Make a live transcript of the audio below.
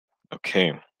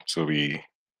Okay, so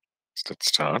let's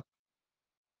start.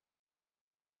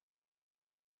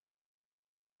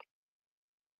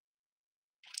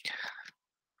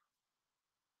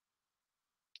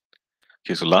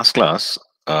 Okay, so last class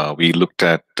we looked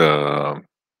at a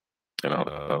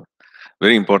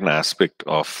very important aspect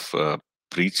of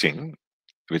preaching,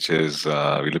 which is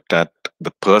we looked at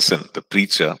the person, the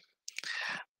preacher,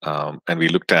 and we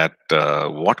looked at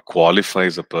what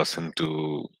qualifies a person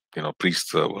to preach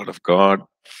the word of God.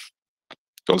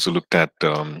 We also looked at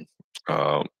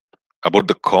uh, about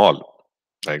the call,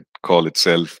 like call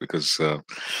itself, because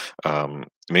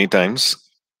many times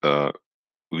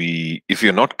if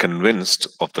you're not convinced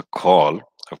of the call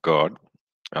of God,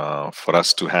 for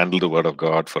us to handle the word of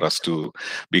God, for us to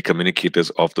be communicators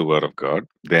of the word of God,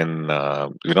 then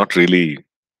we're not really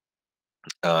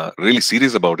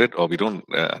serious about it, or we don't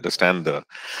understand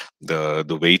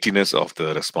the weightiness of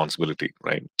the responsibility,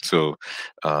 right? So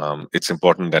it's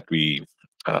important that we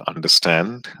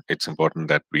understand. It's important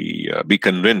that we be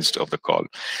convinced of the call.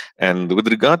 And with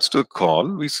regards to the call,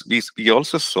 we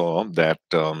also saw that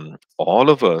all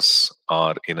of us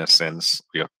are, in a sense,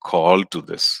 we are called to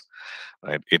this,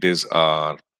 right? It is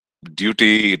our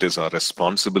duty, it is our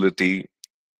responsibility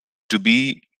to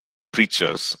be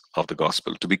preachers of the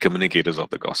gospel, to be communicators of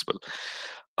the gospel.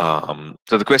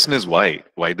 So the question is why?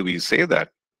 Why do we say that?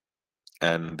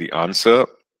 And the answer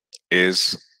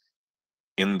is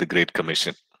in the Great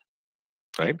Commission,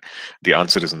 right? The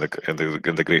answer is in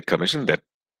the Great Commission. That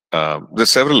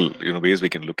there's several ways we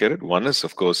can look at it. One is,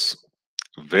 of course,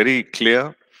 very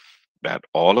clear that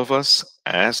all of us,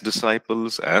 as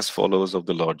disciples, as followers of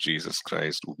the Lord Jesus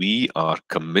Christ, we are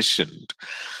commissioned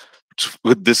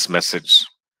with this message,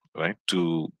 right?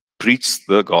 To preach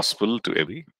the gospel to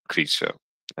every creature,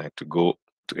 right? To go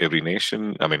to every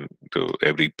nation, I mean, to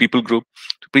every people group,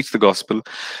 to preach the gospel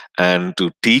and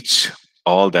to teach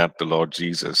all that the Lord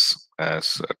Jesus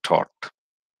has taught.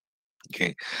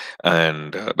 Okay,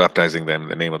 and baptizing them in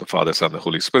the name of the Father, Son, and the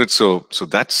Holy Spirit. So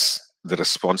that's the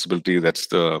responsibility. That's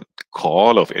the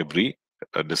call of every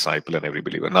disciple and every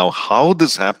believer. Now, how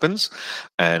this happens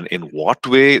and in what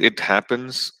way it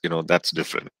happens, that's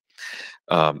different.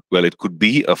 Well, it could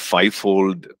be a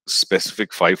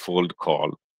specific fivefold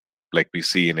call, like we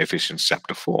see in Ephesians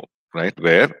chapter 4, right?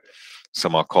 Where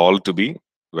some are called to be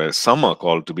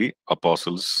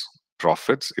apostles,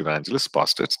 prophets, evangelists,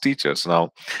 pastors, teachers.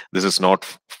 Now, this is not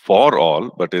for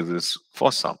all, but it is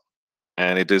for some.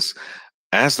 And it is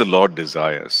as the Lord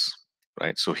desires,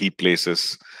 right? So he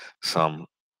places some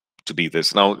to be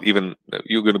this. Now, even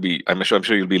you're going to be, I'm sure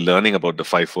you'll be learning about the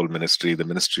fivefold ministry, the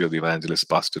ministry of the evangelist,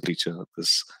 pastor, teacher,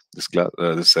 this class,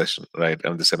 this session, right,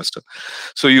 and this semester.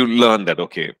 So you learn that,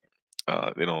 okay,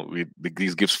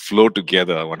 these gifts flow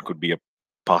together. One could be a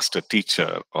pastor,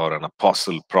 teacher, or an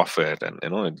apostle, prophet, and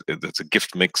it's a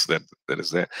gift mix that is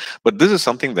there. But this is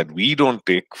something that we don't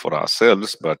take for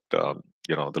ourselves, but the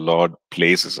Lord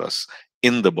places us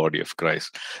in the body of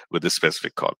Christ with this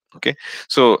specific call. Okay,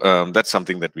 so that's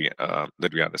something that we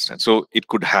understand. So it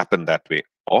could happen that way,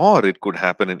 or it could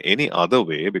happen in any other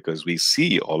way, because we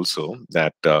see also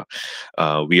that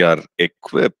we are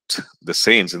equipped, the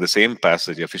saints, in the same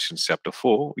passage, Ephesians chapter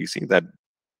 4, we see that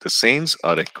the saints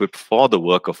are equipped for the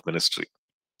work of ministry,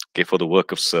 okay, for the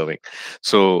work of serving.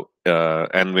 So,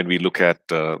 and when we look at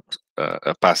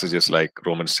passages like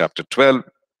Romans chapter 12,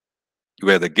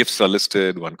 where the gifts are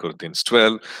listed, 1 Corinthians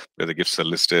 12, where the gifts are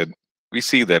listed, we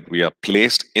see that we are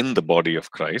placed in the body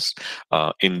of Christ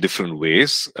in different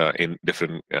ways, in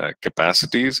different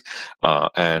capacities,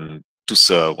 and to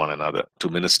serve one another, to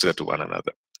minister to one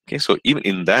another. Okay, so even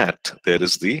in that, there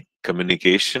is the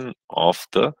communication of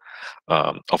the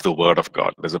word of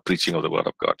God. There's a preaching of the word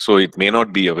of God. So it may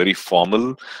not be a very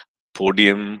formal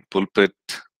podium, pulpit,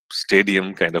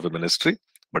 stadium kind of a ministry,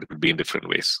 but it will be in different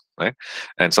ways, right?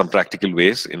 And some practical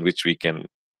ways in which we can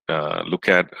look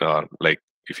at, like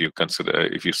if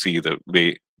you see the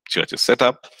way church is set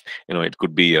up, it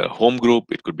could be a home group,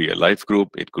 it could be a life group,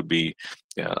 it could be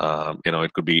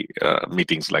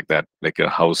meetings like that, like a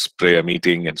house prayer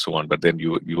meeting and so on. But then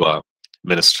you are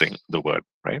ministering the word,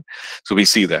 right? So we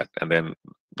see that, and then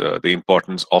the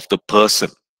importance of the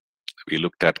person. We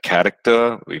looked at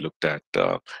character. We looked at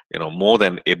more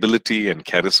than ability and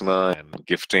charisma and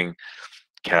gifting.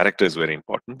 Character is very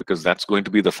important, because that's going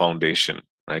to be the foundation,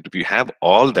 right? If you have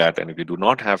all that and if you do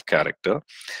not have character,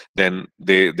 then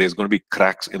there's going to be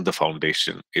cracks in the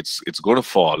foundation. It's going to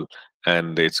fall,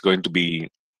 and it's going to be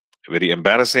very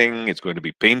embarrassing. It's going to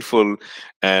be painful,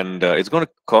 and it's going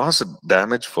to cause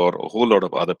damage for a whole lot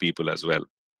of other people as well.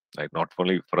 right? Not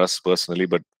only for us personally,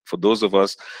 but for those of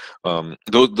us,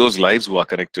 those lives who are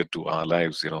connected to our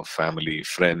lives, family,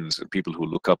 friends, people who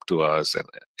look up to us, and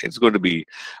it's going to be,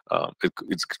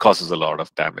 it causes a lot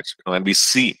of damage, and we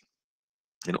see,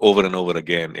 over and over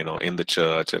again, in the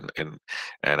church, and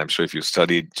I'm sure if you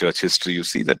studied church history, you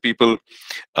see that people,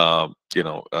 uh, you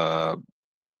know, uh,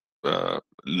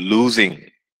 losing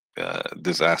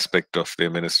this aspect of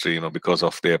their ministry, because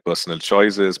of their personal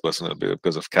choices,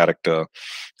 because of character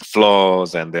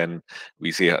flaws, and then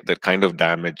we see that kind of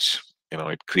damage,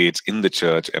 it creates in the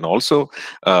church, and also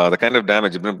the kind of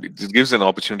damage, it gives an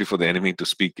opportunity for the enemy to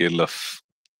speak ill of,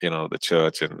 the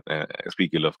church, and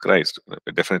speak ill of Christ.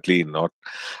 Definitely not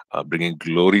bringing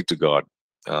glory to God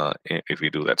if we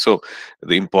do that. So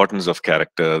the importance of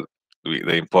character,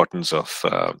 the importance of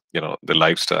the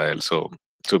lifestyle. So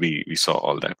we saw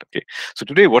all that. Okay. So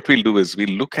today what we'll do is we'll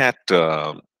look at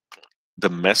the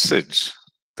message,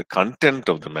 the content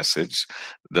of the message,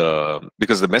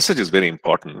 because the message is very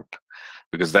important,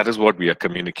 because that is what we are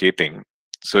communicating.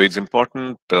 So it's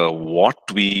important what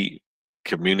we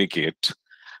communicate,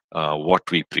 what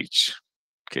we preach.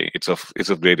 Okay, it's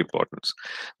of great importance.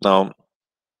 Now,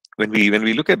 when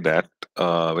we look at that,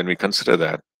 when we consider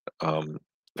that,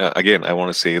 again, I want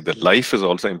to say that life is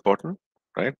also important,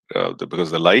 right?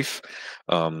 Because the life,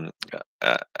 um,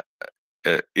 uh,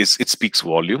 is it speaks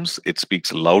volumes, it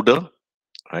speaks louder,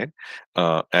 right?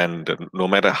 And no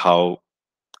matter how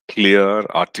clear,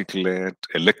 articulate,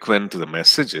 eloquent the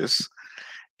message is,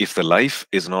 if the life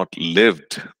is not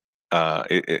lived,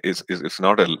 it's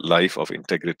not a life of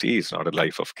integrity, it's not a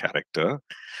life of character,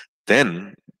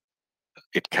 then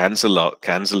it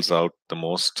cancels out the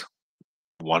most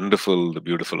wonderful, the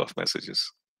beautiful of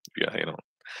messages. Yeah,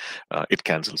 it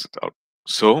cancels it out.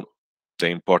 So the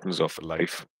importance of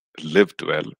life lived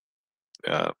well,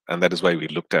 and that is why we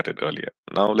looked at it earlier.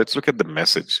 Now let's look at the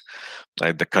message,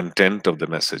 right? The content of the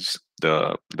message,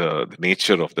 the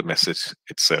nature of the message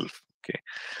itself. Okay.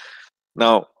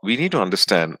 Now we need to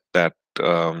understand that,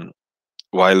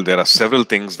 while there are several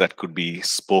things that could be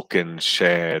spoken,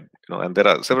 shared, and there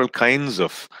are several kinds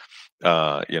of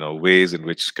ways in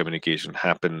which communication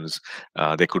happens.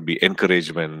 There could be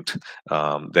encouragement,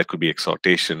 there could be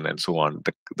exhortation, and so on.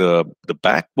 The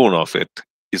backbone of it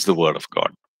is the Word of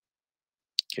God.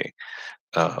 Okay,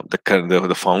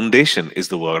 the foundation is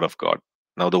the Word of God.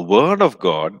 Now, the Word of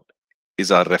God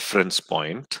is our reference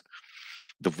point.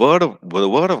 The Word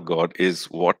of God is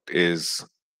what the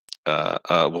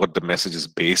message is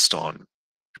based on.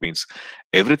 It means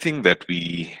everything that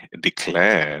we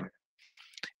declare,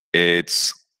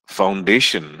 its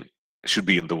foundation should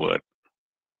be in the Word.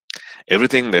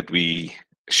 Everything that we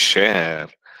share,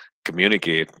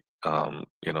 communicate,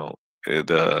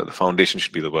 the foundation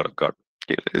should be the Word of God.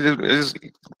 Okay, just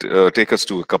take us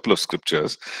to a couple of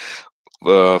scriptures.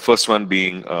 First one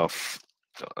being,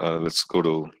 let's go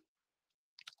to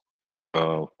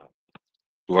uh,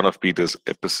 one of Peter's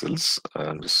epistles,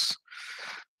 and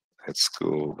let's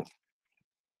go.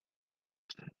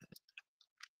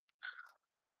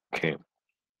 Okay.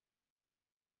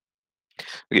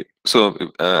 Okay. So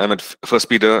I'm at First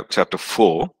Peter chapter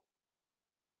 4,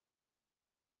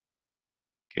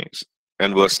 okay,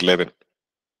 and verse 11.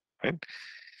 Right?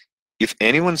 If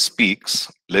anyone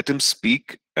speaks, let him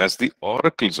speak as the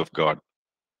oracles of God.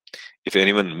 If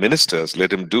anyone ministers,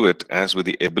 let him do it as with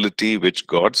the ability which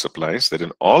God supplies, that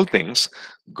in all things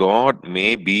God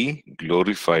may be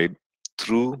glorified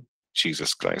through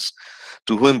Jesus Christ,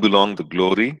 to whom belong the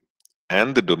glory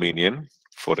and the dominion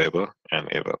forever and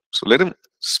ever. So let him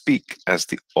speak as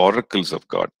the oracles of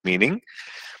God, meaning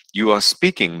you are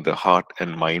speaking the heart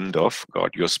and mind of God.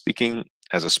 You're speaking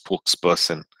as a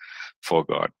spokesperson for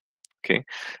God. Okay.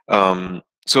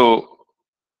 So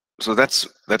that's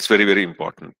very, very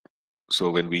important. So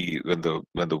when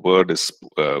the word is,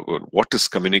 what is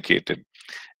communicated,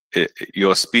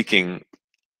 you're speaking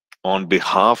on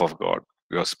behalf of God.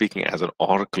 You're speaking as an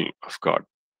oracle of God.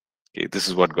 Okay, this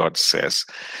is what God says.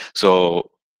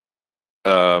 So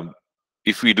um,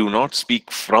 if we do not speak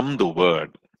from the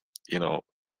word,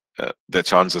 the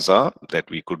chances are that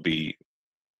we could be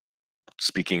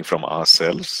speaking from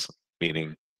ourselves,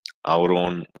 meaning our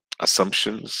own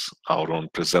assumptions, our own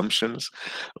presumptions,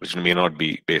 which may not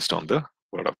be based on the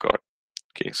word of God.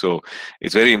 Okay, so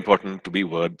it's very important to be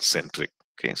word centric.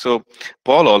 Okay, so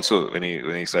Paul also, when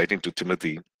he's writing to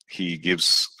Timothy, he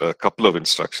gives a couple of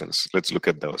instructions. Let's look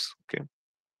at those. Okay,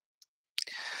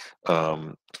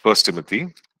 First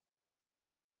Timothy.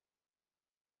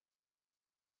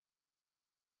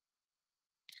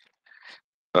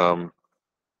 Um,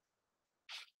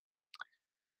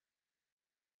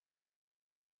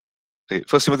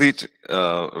 First Timothy,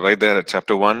 right there at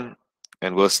chapter 1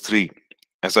 and verse 3.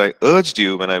 As I urged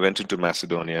you when I went into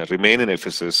Macedonia, remain in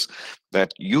Ephesus,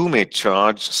 that you may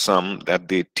charge some that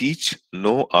they teach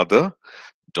no other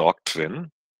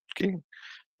doctrine, okay,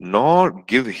 nor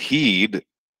give heed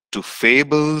to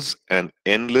fables and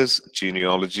endless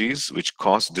genealogies which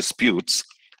cause disputes,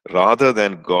 rather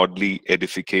than godly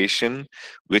edification,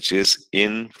 which is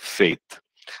in faith.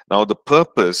 Now, the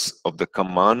purpose of the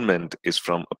commandment is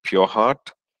from a pure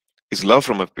heart, is love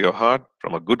from a pure heart,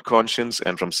 from a good conscience,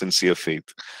 and from sincere faith,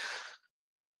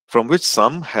 from which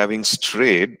some, having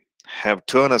strayed, have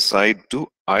turned aside to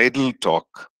idle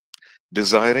talk,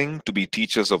 desiring to be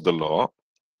teachers of the law,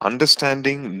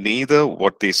 understanding neither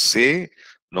what they say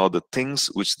nor the things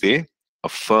which they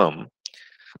affirm.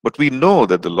 But we know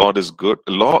that the Lord is good.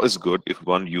 The law is good if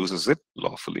one uses it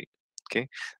lawfully. Okay,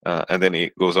 and then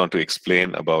he goes on to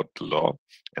explain about the law.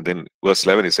 And then verse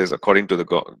 11, he says, according to the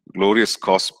glorious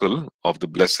gospel of the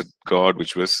blessed God,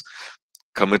 which was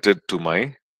committed to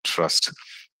my trust.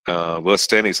 Verse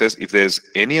 10, he says, if there's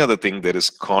any other thing that is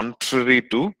contrary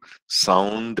to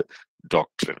sound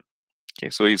doctrine.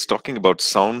 Okay, so he's talking about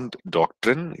sound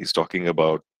doctrine. He's talking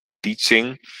about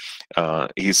teaching.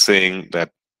 He's saying that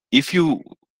if you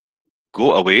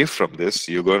go away from this,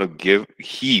 you're going to give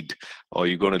heed, or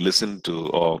you're going to listen to,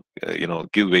 or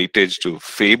give weightage to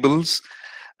fables,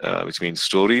 which means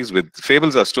stories. With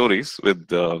fables are stories with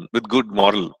good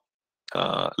moral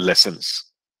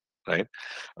lessons, right?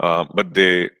 But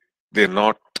they're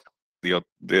not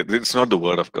it's not the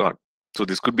word of God. So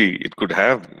this could be, it could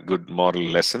have good moral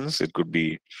lessons. It could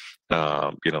be,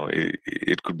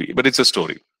 it could be, but it's a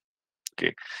story.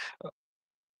 Okay,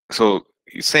 so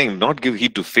he's saying not give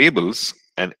heed to fables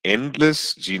and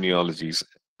endless genealogies.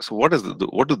 So what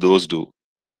do those do?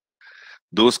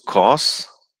 Those cause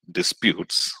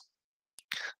disputes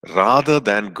rather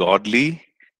than godly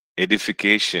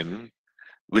edification,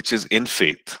 which is in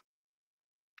faith.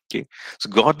 Okay, so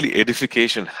godly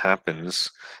edification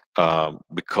happens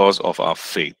because of our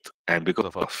faith, and because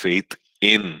of our faith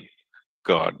in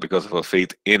God, because of our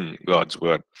faith in God's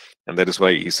word. And that is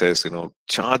why he says,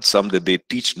 charge some that they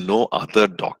teach no other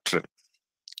doctrine.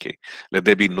 Okay, let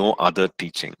there be no other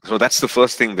teaching. So that's the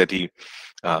first thing that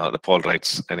that Paul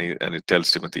writes, and he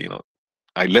tells Timothy,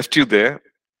 I left you there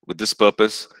with this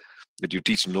purpose, that you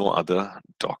teach no other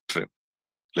doctrine.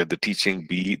 Let the teaching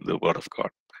be the word of God.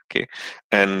 Okay,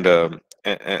 and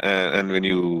when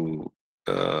you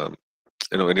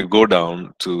when you go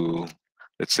down to,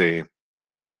 let's say,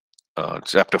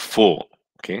 chapter 4,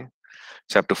 okay,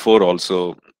 chapter 4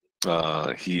 also,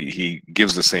 he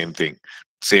gives the same thing,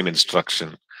 same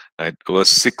instruction, right? Verse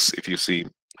 6, if you see,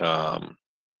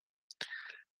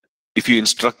 if you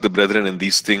instruct the brethren in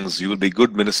these things, you will be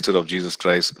good minister of Jesus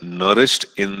Christ, nourished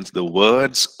in the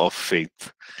words of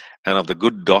faith and of the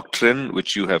good doctrine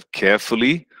which you have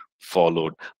carefully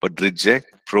followed. But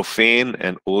reject profane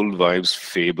and old wives'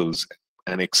 fables,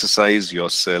 and exercise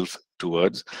yourself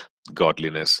towards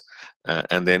godliness.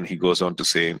 And then he goes on to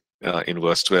say, in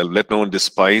verse 12, let no one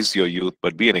despise your youth,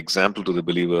 but be an example to the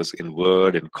believers in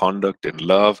word, in conduct, in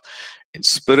love, in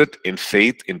spirit, in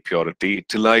faith, in purity,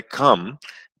 till I come.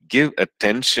 Give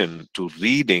attention to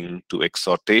reading, to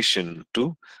exhortation,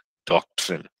 to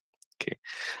doctrine. Okay.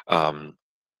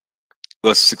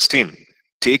 Verse 16,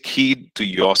 take heed to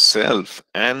yourself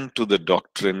and to the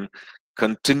doctrine,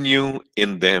 continue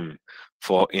in them,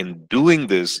 for in doing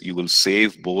this you will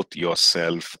save both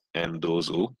yourself and those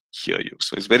who hear you.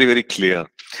 So it's very, very clear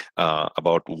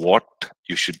about what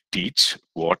you should teach,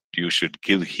 what you should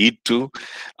give heed to,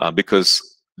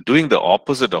 because doing the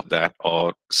opposite of that,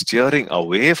 or steering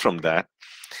away from that,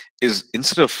 is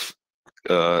instead of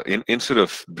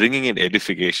bringing in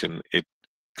edification, it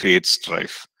creates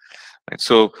strife. Right?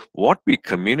 So what we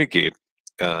communicate,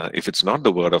 if it's not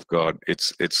the word of God,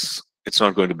 it's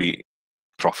not going to be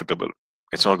profitable.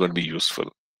 It's not going to be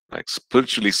useful. Like,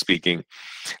 spiritually speaking,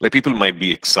 like, people might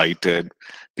be excited,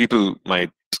 people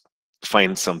might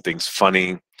find some things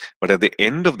funny, but at the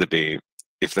end of the day,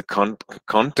 if the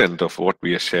content of what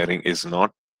we are sharing is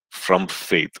not from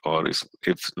faith, or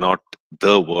if not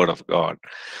the word of God,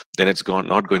 then it's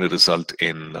not going to result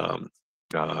in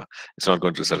it's not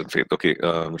going to result in faith. Okay,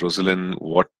 Rosalind,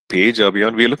 what page are we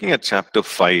on? We're looking at chapter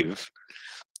 5,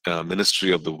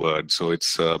 ministry of the word. So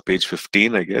it's page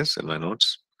 15, I guess, in my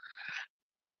notes.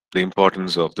 The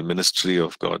importance of the ministry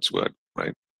of God's word,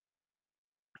 right?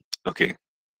 Okay,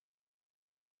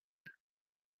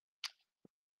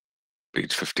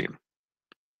 page 15.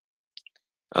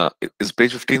 Is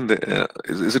page 15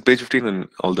 is it page 15 in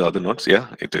all the other notes? Yeah,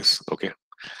 it is. Okay.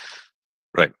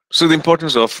 Right. So the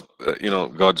importance of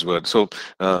God's word. So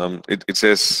it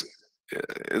says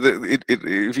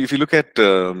if you look at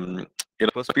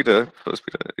First Peter,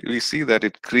 we see that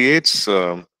it creates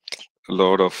a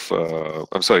lot of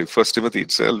I'm sorry, First Timothy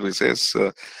itself. It says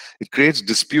it creates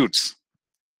disputes.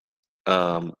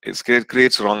 It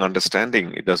creates wrong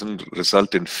understanding. It doesn't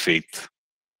result in faith.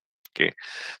 Okay,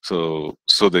 so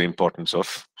the importance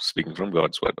of speaking from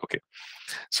God's word. Okay,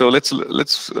 so let's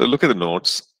look at the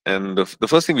notes, and the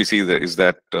first thing we see there is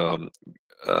that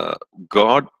uh,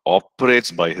 God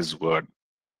operates by His word.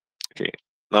 Okay,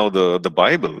 now the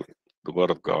Bible, the Word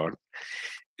of God,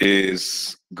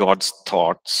 is God's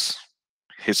thoughts,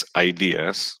 His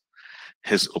ideas,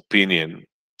 His opinion,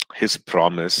 His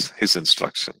promise, His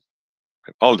instruction,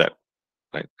 all that,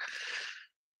 right?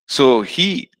 So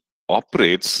He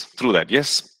operates through that.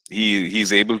 Yes,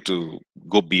 He's able to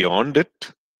go beyond it,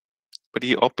 but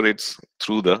He operates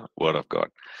through the Word of God.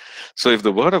 So if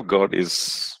the Word of God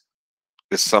is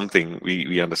something,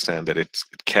 we understand that it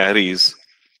carries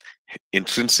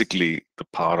intrinsically the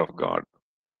power of God.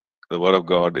 The Word of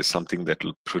God is something that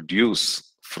will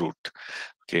produce fruit.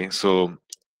 Okay, so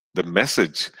the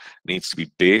message needs to be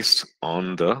based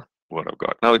on the Word of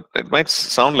God. Now, it might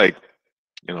sound like,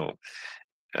 you know,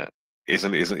 uh,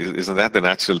 isn't that the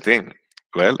natural thing?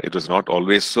 Well, it was not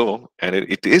always so, and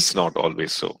it is not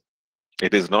always so.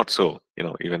 It is not so,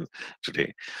 even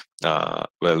today.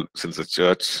 Well, since the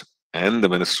church and the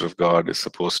minister of God is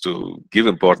supposed to give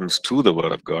importance to the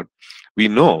word of God, we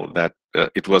know that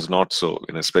it was not so.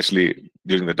 And especially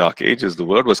during the Dark Ages, the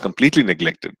word was completely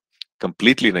neglected.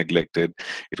 Completely neglected.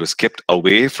 It was kept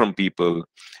away from people.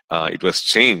 It was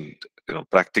changed,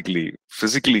 practically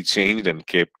physically changed and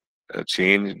kept,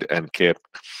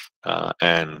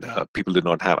 and people did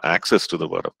not have access to the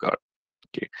word of God.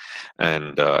 Okay,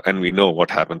 and we know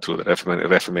what happened through the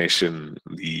Reformation,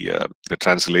 the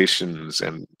translations,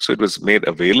 and so it was made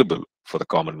available for the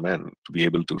common man to be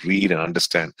able to read and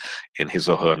understand in his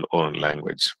or her own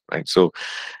language, right? So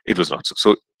it was not so.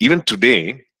 So even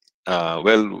today,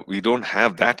 well, we don't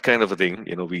have that kind of a thing.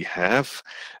 We have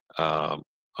um,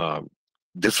 um,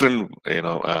 different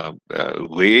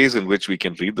ways in which we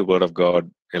can read the Word of God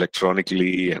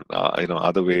electronically, and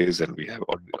other ways, and we have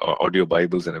audio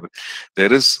Bibles and everything.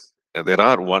 There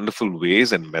are wonderful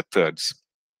ways and methods,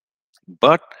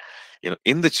 but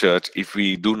in the church, if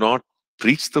we do not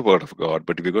preach the Word of God,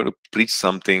 but if we're going to preach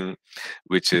something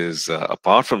which is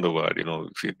apart from the Word,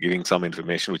 if you're giving some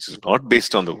information which is not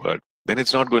based on the Word, then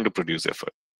it's not going to produce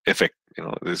effect.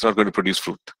 It's not going to produce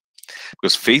fruit,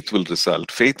 because faith will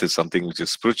result. Faith is something which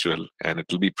is spiritual, and it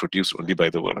will be produced only by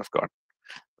the Word of God.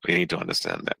 We need to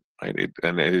understand that, right?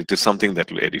 And it is something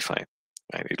that will edify,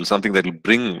 right? It is something that will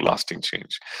bring lasting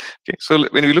change. Okay, so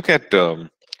when we look at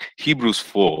Hebrews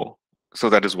 4, so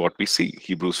that is what we see.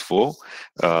 Hebrews 4,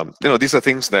 these are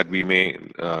things that we may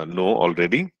know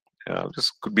already.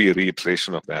 This could be a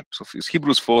reiteration of that. So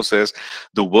Hebrews 4 says,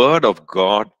 the Word of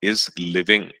God is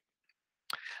living.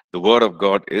 The Word of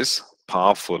God is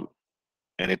powerful,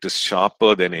 and it is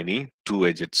sharper than any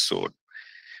two-edged sword,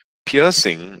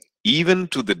 piercing even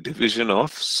to the division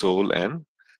of soul and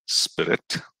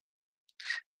spirit,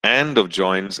 and of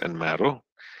joints and marrow,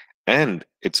 and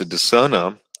it's a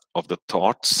discerner of the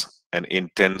thoughts and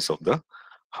intents of the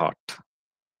heart.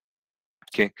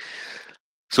 Okay,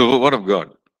 so the Word of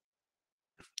God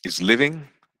is living,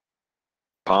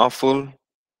 powerful,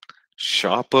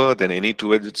 sharper than any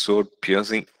two-edged sword,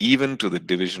 piercing even to the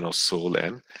division of soul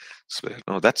and spirit.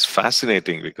 Now that's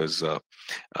fascinating, because uh,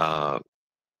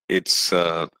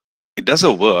 it does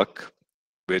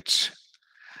which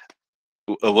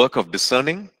a work of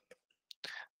discerning,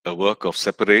 a work of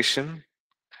separation,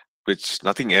 which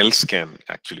nothing else can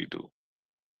actually do.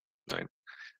 Right?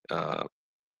 Uh,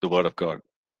 the Word of God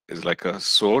is like a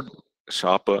sword,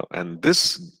 sharper, and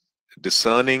this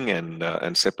discerning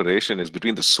and separation is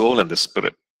between the soul and the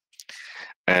spirit.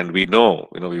 And we know,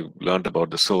 we've learned about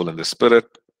the soul and the spirit,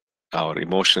 our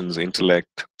emotions,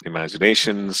 intellect,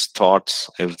 imaginations, thoughts,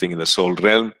 everything in the soul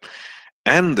realm,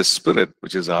 and the spirit,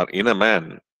 which is our inner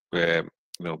man, where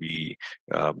we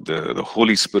the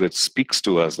Holy Spirit speaks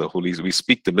to us. We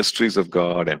speak the mysteries of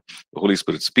God, and the Holy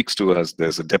Spirit speaks to us.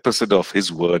 There's a deposit of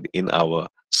His word in our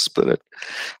spirit.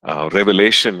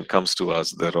 Revelation comes to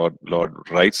us. The Lord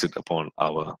writes it upon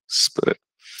our spirit.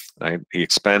 Right? He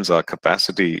expands our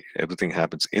capacity. Everything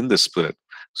happens in the spirit,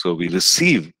 so we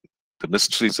receive the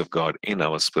mysteries of God in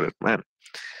our spirit man.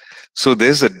 So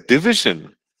there's a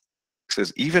division. It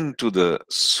says even to the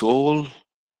soul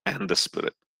and the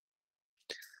spirit.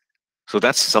 So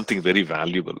that's something very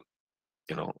valuable,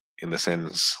 in the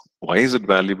sense, why is it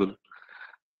valuable?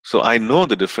 So I know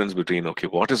the difference between, okay,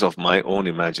 what is of my own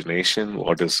imagination,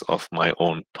 what is of my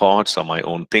own thoughts or my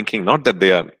own thinking. Not that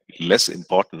they are less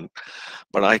important,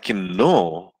 but I can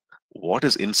know what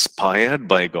is inspired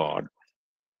by God,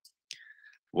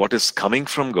 what is coming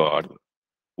from God,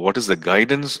 what is the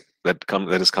guidance that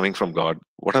is coming from God,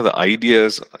 what are the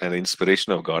ideas and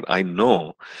inspiration of God. I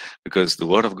know because the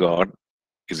Word of God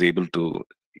is able to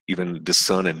even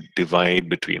discern and divide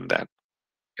between that.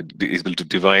 It is able to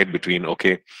divide between,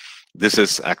 okay, this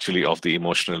is actually of the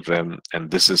emotional realm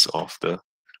and this is of the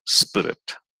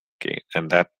spirit. Okay, and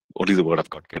that only the Word of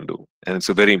God can do. And it's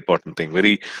a very important thing,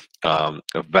 very a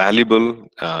valuable,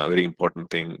 very important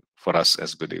thing for us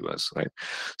as believers, right?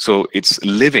 So it's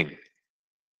living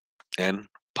and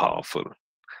powerful.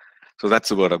 So that's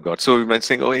the Word of God. So we might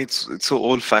think, oh, it's so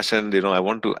old fashioned. I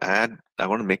want to add, I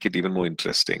want to make it even more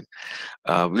interesting.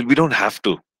 We don't have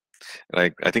to.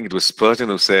 Like, I think it was Spurgeon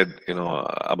who said,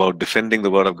 about defending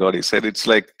the Word of God. He said it's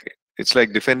like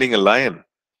defending a lion.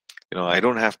 I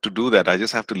don't have to do that. I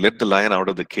just have to let the lion out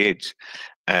of the cage,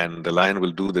 and the lion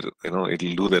will do it'll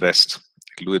do the rest.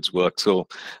 It'll do its work. So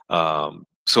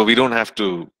we don't have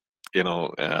to,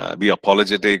 be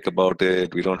apologetic about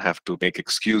it. We don't have to make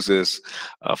excuses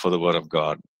for the Word of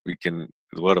God. The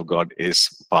Word of God is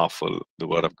powerful. The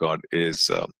Word of God is,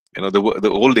 the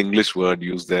old English word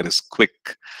used there is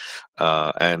quick,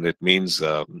 and it means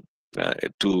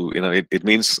it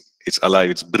means it's alive.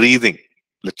 It's breathing,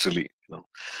 literally.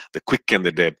 The quick and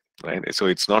the dead, right? So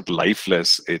it's not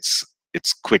lifeless. It's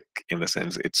quick in the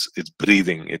sense it's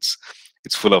breathing. It's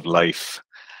full of life.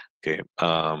 Okay,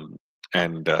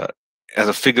 and as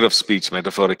a figure of speech,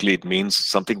 metaphorically, it means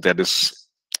something that is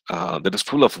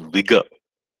full of vigor,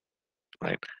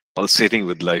 right? Pulsating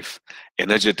with life,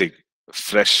 energetic,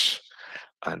 fresh,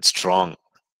 and strong.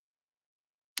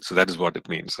 So that is what it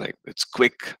means. Like, it's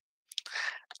quick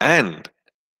and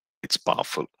it's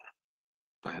powerful,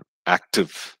 right?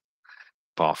 Active,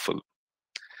 powerful,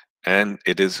 and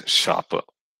it is sharper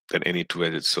than any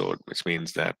two-edged sword, which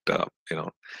means that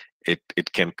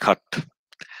it can cut,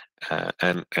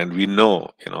 and we know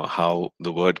how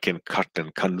the word can cut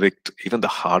and convict even the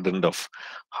hardened of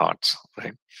hearts,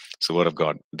 right? So, Word of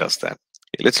God does that.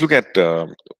 Let's look at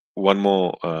one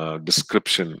more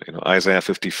description. Isaiah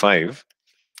 55.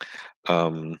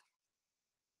 Um,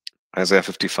 Isaiah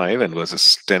 55 and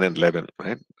verses 10 and 11,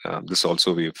 right? This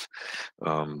also we've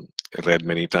um, read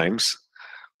many times.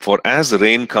 For as the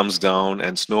rain comes down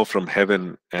and snow from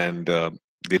heaven, and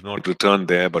they do not return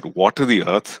there, but water the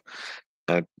earth,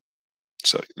 and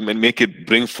make it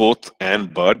bring forth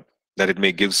and bud, that it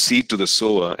may give seed to the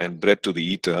sower and bread to the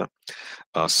eater,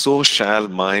 so shall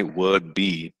my word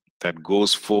be that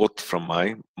goes forth from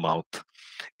my mouth.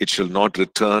 It shall not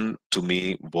return to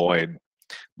me void,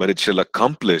 but it shall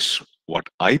accomplish what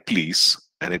I please,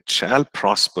 and it shall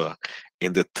prosper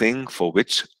in the thing for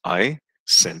which I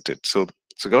sent it. So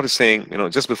God is saying,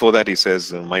 just before that, He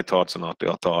says, "My thoughts are not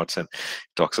your thoughts," and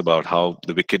talks about how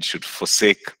the wicked should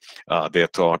forsake their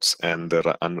thoughts, and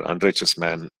the unrighteous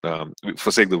man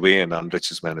forsake the way, and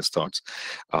unrighteous man his thoughts,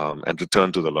 and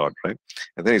return to the Lord. Right,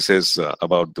 and then He says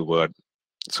about the word.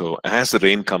 So as the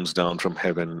rain comes down from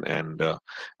heaven,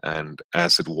 and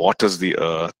as it waters the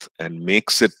earth and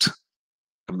makes it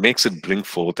bring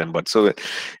forth and but so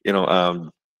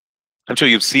I'm sure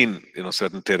you've seen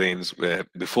certain terrains where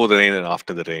before the rain and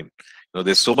after the rain,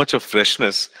 there's so much of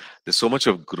freshness, there's so much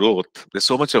of growth, there's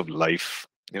so much of life.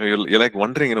 You're like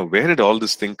wondering, where did all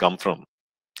this thing come from?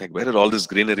 Like, where did all this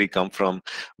greenery come from?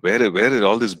 Where did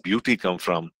all this beauty come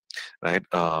from? Right?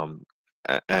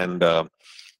 And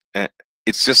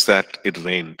it's just that it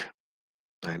rained,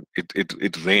 and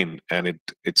it rained, and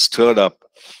it stirred up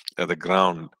the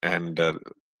ground, and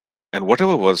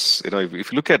whatever was,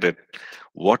 if you look at it,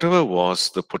 whatever was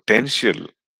the potential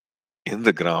in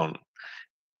the ground,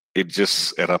 it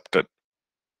just erupted,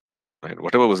 right?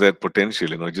 Whatever was that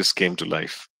potential, it just came to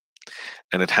life.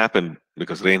 And it happened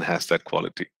because rain has that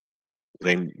quality.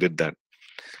 Rain did that.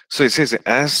 So it says,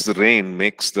 as the rain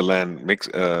makes the land,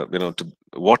 to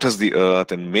waters the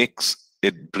earth and makes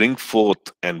it bring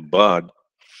forth and bud,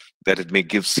 that it may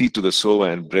give seed to the sower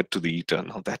and bread to the eater.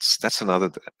 Now that's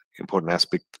another important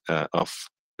aspect of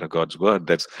God's word.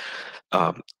 That's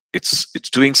it's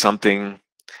doing something.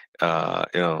 Uh,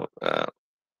 you know, uh,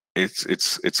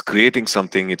 it's creating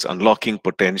something. It's unlocking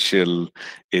potential.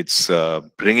 It's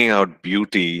bringing out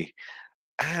beauty,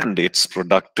 and it's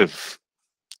productive.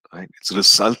 Right? It's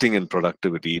resulting in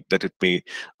productivity. That it may.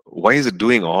 Why is it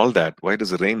doing all that? Why does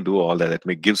the rain do all that? It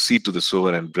may give seed to the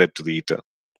sower and bread to the eater.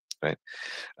 Right.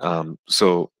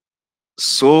 So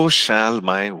so shall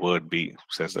my word be,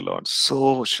 says the Lord.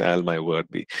 So shall my word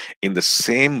be. In the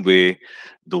same way,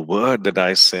 the word that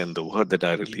I send, the word that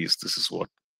I release, this is what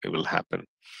it will happen.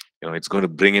 It's going to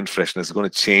bring in freshness. It's going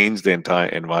to change the entire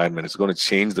environment. It's going to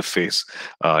change the face.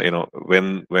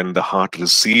 When the heart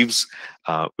receives,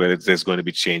 there's going to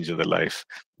be change in the life.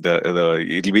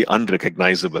 It'll be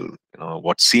unrecognizable.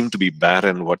 What seemed to be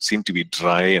barren, what seemed to be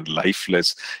dry and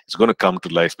lifeless, it's going to come to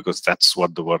life, because that's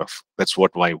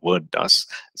what my word does.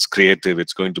 It's creative.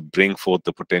 It's going to bring forth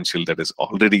the potential that is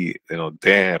already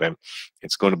there, and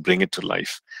it's going to bring it to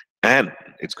life. And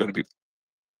it's going to be,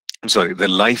 I'm sorry, the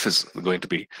life is going to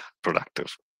be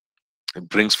productive. It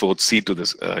brings forth seed to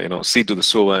this, seed to the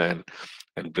sower,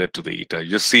 and bread to the eater.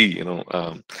 You just see,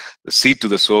 the seed to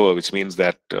the sower, which means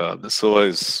that the sower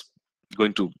is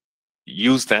going to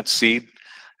use that seed.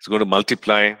 It's going to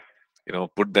multiply.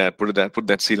 Put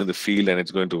that seed in the field, and it's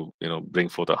going to bring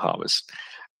forth a harvest.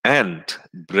 And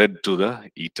bread to the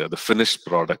eater, the finished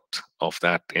product of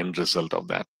that end result of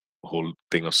that whole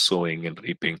thing of sowing and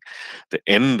reaping. The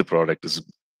end product is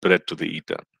bread to the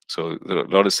eater. So the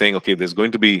Lord is saying, okay, there's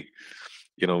going to be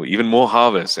even more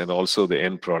harvest, and also the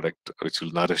end product which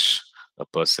will nourish a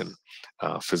person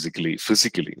physically.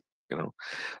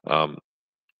 Um,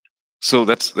 so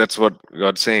that's what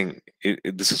God's saying.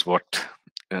 This is what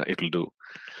it will do.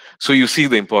 So you see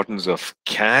the importance of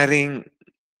carrying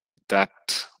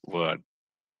that word,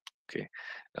 okay,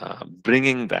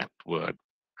 bringing that word,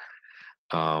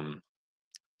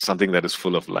 something that is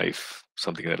full of life,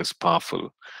 something that is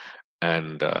powerful,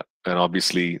 and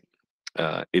obviously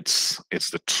it's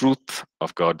the truth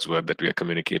of God's word that we are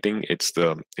communicating. It's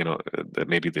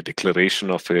maybe the declaration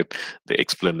of it, the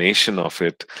explanation of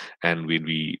it, and when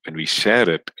we share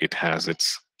it, it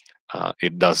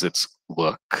does its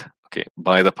work. Okay,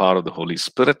 by the power of the Holy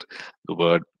Spirit, the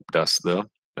word does the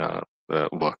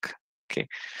work. Okay,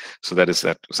 so that is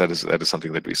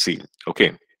something that we see.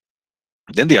 Okay,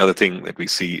 then the other thing that we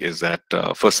see is that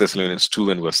 1 Thessalonians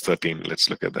 2 and verse 13. Let's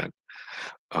look at that.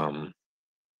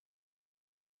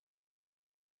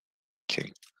 Okay,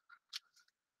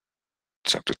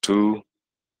 chapter 2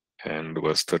 and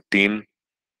verse 13.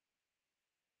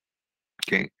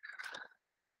 Okay,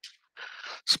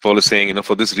 so Paul is saying,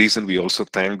 for this reason we also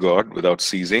thank God without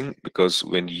ceasing, because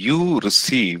when you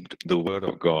received the word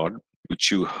of God, which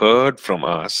you heard from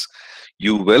us,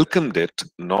 you welcomed it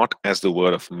not as the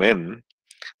word of men,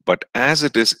 but as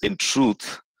it is in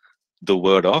truth the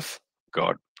word of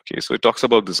God. Okay, so it talks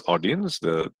about this audience,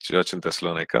 the church in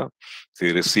Thessalonica.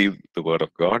 They received the word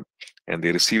of God, and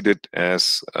they received it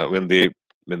as when these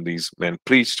men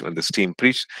preached, when this team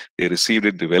preached, they received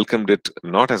it, they welcomed it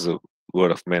not as a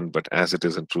word of men, but as it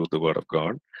is in truth the word of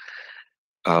God.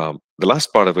 The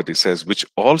last part of it, he says, which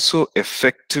also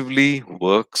effectively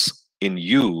works in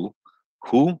you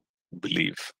who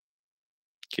believe.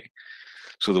 Okay,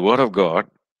 so the word of God,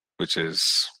 which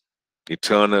is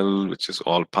eternal, which is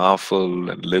all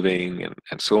powerful and living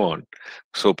and so on,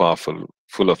 so powerful,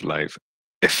 full of life,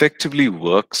 effectively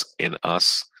works in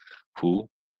us who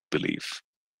believe.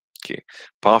 Okay,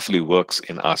 powerfully works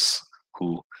in us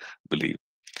who believe.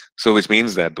 So which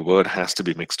means that the word has to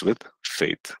be mixed with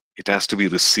faith. It has to be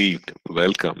received,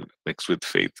 welcomed, mixed with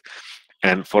faith.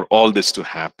 And for all this to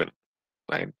happen,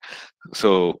 right?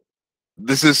 So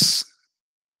this is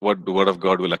what the word of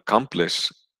God will accomplish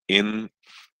in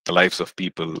the lives of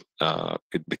people.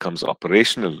 It becomes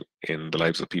operational in the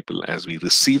lives of people as we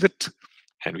receive it,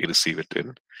 and we receive it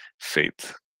in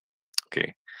faith.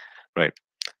 Okay, right.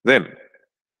 Then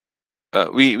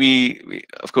we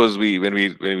of course when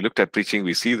we looked at preaching,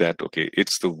 we see that okay,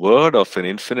 it's the word of an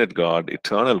infinite God,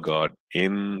 eternal God,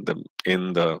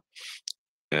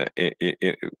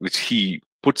 which He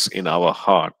puts in our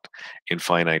heart in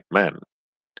finite man,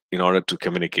 in order to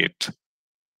communicate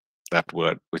that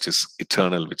word, which is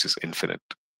eternal, which is infinite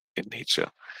in nature,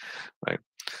 right?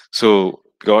 So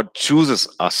God chooses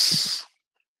us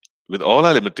with all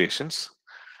our limitations,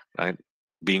 right?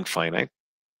 Being finite,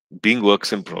 being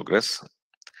works in progress.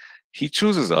 He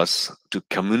chooses us to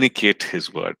communicate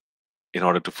His word in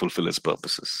order to fulfill His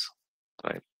purposes,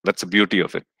 right? That's the beauty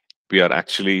of it. We are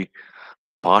actually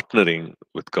partnering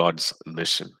with God's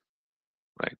mission,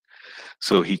 right?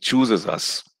 So He chooses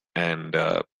us, and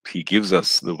He gives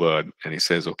us the word, and He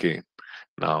says, okay,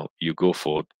 now you go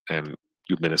forth and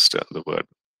you minister the word.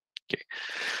 Okay.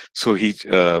 So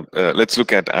let's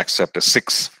look at Acts chapter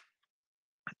 6.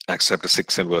 Acts chapter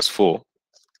 6 and verse 4.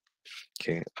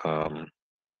 Okay.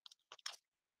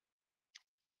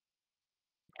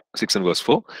 6 and verse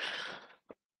 4.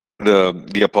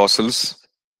 The apostles,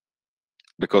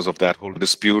 because of that whole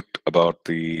dispute about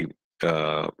the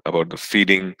about the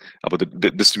feeding, about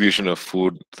the distribution of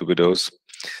food to widows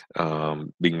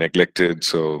being neglected.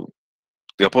 So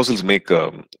the apostles make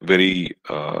a very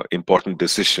important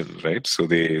decision, right? So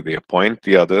they appoint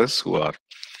the others who are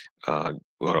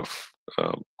of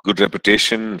good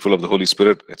reputation, full of the Holy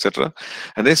Spirit, etc.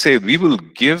 And they say, we will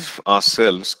give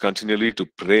ourselves continually to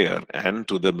prayer and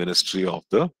to the ministry of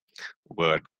the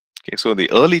word. Okay, so the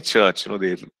early church,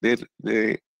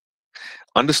 they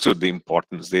understood the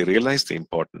importance. They realized the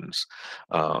importance.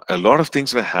 A lot of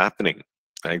things were happening.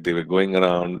 Like they were going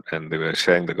around and they were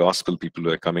sharing the gospel. People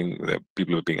were coming.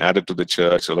 People were being added to the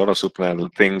church. A lot of supernatural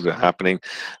things were happening.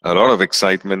 A lot of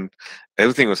excitement.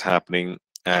 Everything was happening.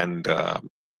 And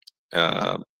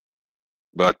uh,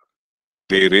 but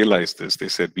they realized this. They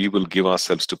said, we will give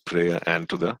ourselves to prayer and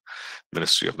to the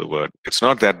ministry of the word. It's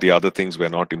not that the other things were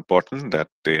not important, that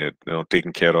they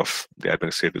taking care of the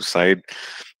administrative side,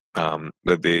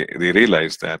 but they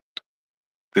realized that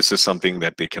this is something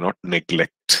that they cannot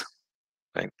neglect,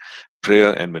 right?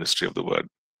 Prayer and ministry of the word.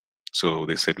 So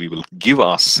they said, we will give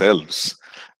ourselves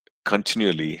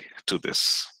continually to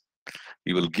this.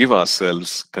 We will give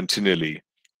ourselves continually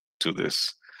to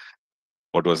this.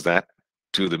 What was that?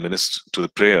 To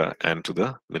the prayer and to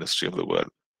the ministry of the word.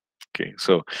 Okay,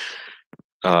 so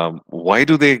why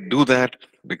do they do that?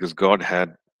 Because God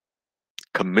had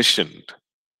commissioned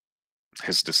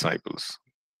his disciples,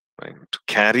 right, to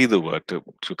carry the word,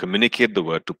 to communicate the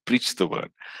word, to preach the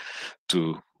word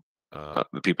to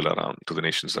the people around, to the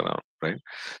nations around, right?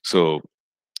 So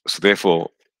therefore,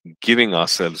 giving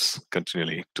ourselves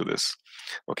continually to this.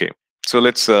 Okay, so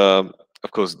let's, of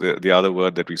course, the other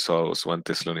word that we saw was 1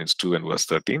 Thessalonians 2 and verse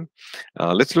 13.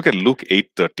 Let's look at Luke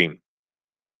 8:13.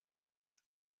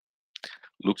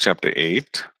 Luke chapter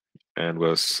 8 and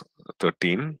verse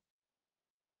 13.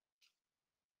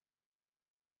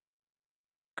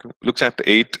 Luke chapter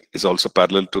 8 is also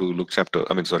parallel to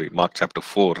Mark chapter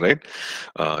 4, right?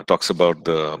 Talks about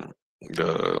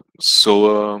the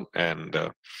sower and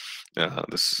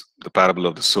the parable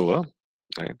of the sower,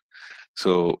 right?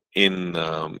 So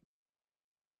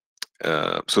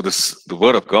the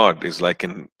word of God is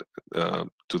likened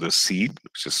to the seed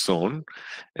which is sown,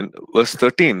 and verse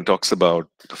 13 talks about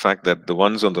the fact that the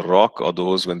ones on the rock are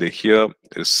those when they hear,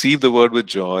 receive the word with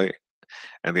joy,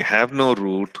 and they have no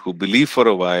root, who believe for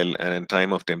a while, and in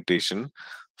time of temptation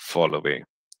fall away.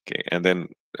 Okay, and then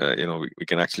we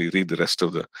can actually read the rest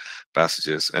of the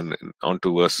passages and on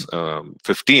to verse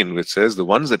 15, which says, the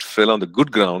ones that fell on the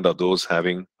good ground are those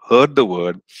having heard the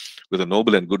word with a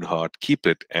noble and good heart, keep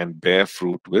it and bear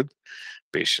fruit with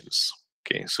patience.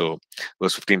 Okay, so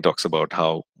verse 15 talks about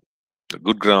how the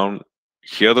good ground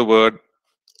hear the word,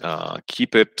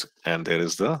 keep it, and there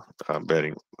is the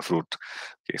bearing fruit.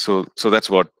 Okay, so that's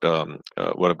what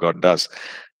word of God does.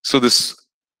 So this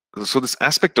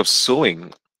aspect of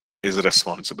sowing is a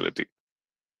responsibility.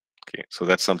 Okay, so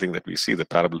that's something that we see, the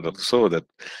parable of the sower, that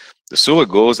the sower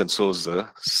goes and sows the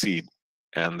seed,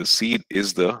 and the seed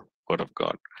is the word of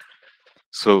God.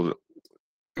 So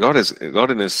God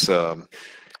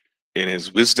in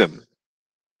his wisdom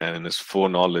and in his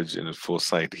foreknowledge, in his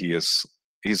foresight, he's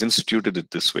instituted it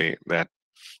this way, that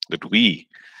we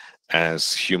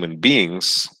as human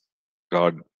beings,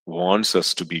 God wants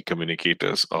us to be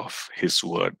communicators of his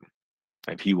word,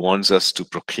 and he wants us to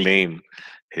proclaim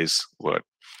his word.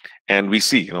 And we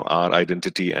see our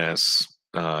identity as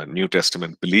New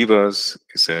Testament believers.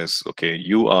 He says, okay,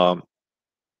 you are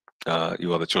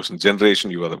the chosen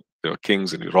generation, you are the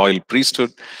kings and the royal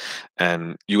priesthood,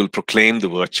 and you will proclaim the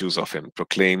virtues of him,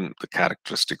 proclaim the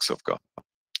characteristics of God.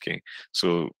 Okay,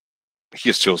 so he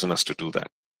has chosen us to do that,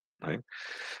 right?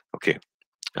 Okay,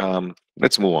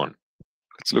 let's move on.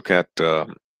 Let's look at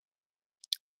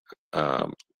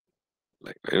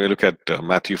we look at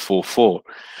Matthew 4:4.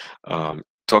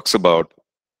 Talks about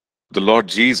the Lord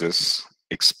Jesus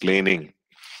explaining.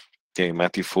 Okay,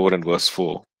 Matthew 4 and verse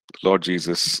 4. Lord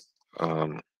Jesus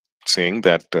saying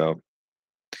that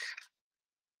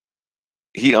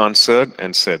he answered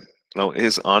and said. Now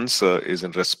his answer is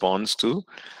in response to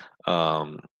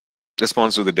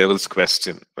the devil's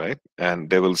question, right? And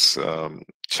devil's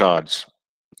charge.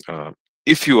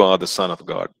 If you are the Son of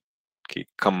God, okay,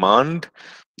 command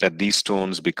that these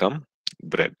stones become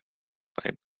bread,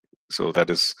 right? So that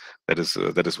is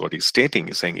what he's stating.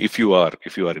 He's saying, if you are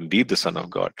indeed the Son of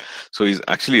God. So he's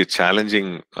actually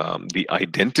challenging the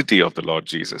identity of the Lord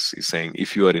Jesus. He's saying,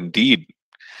 if you are indeed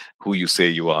who you say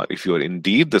you are, if you are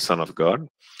indeed the Son of God,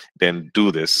 then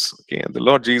do this. Okay, and the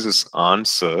Lord Jesus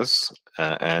answers,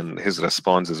 and his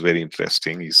response is very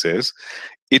interesting. He says,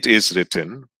 "It is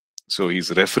written." So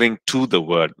he's referring to the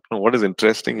word. What is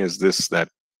interesting is this: that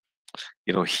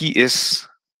He is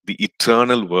the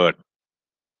eternal word,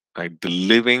 right? The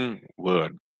living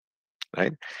word,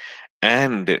 right?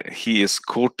 And he is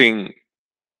quoting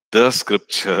the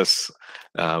scriptures,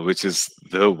 which is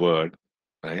the word,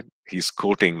 right? He's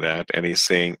quoting that and he's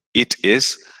saying, it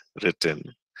is written.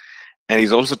 And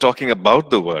he's also talking about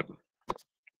the word,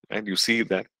 right? You see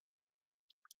that?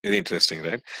 Very interesting,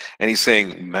 right? And he's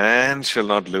saying, man shall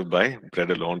not live by bread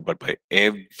alone, but by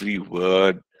every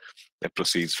word that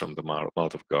proceeds from the mouth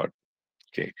of God.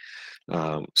 Okay.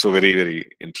 So very, very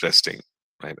interesting,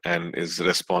 right? And his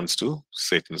response to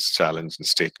Satan's challenge and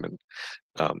statement,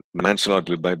 man shall not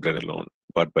live by bread alone,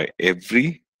 but by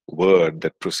every word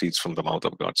that proceeds from the mouth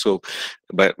of God. So,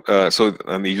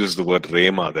 and he used the word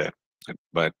rhema there,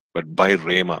 but by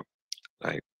rhema,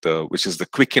 right? Which is the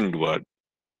quickened word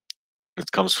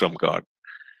that comes from God.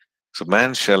 So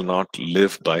man shall not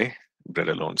live by bread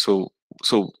alone. So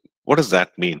what does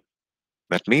that mean?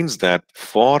 That means that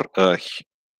for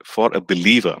a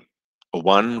believer,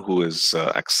 one who has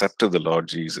accepted the Lord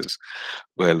Jesus,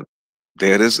 well,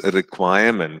 there is a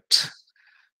requirement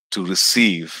to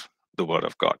receive the Word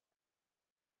of God.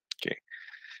 Okay,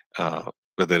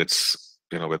 whether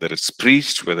it's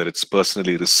preached, whether it's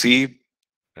personally received,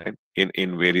 right,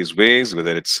 in various ways,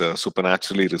 whether it's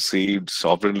supernaturally received,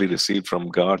 sovereignly received from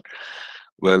God.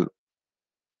 Well,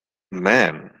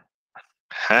 man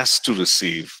has to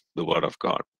receive the Word of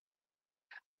God.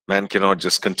 Man cannot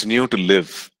just continue to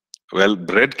live. Well,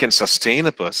 bread can sustain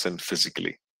a person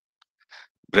physically.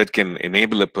 Bread can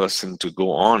enable a person to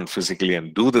go on physically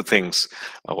and do the things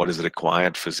what is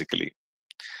required physically.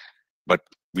 But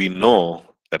we know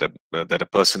that a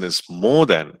person is more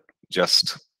than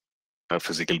just a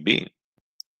physical being.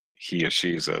 He or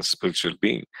she is a spiritual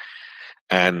being.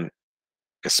 And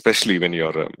especially when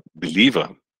you're a believer,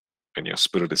 when your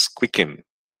spirit is quickened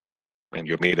and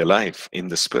you're made alive in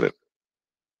the spirit,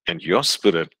 and your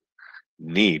spirit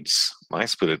my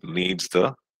spirit needs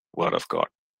the word of God.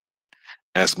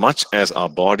 As much as our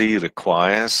body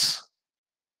requires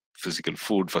physical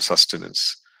food for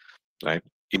sustenance, right?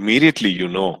 Immediately,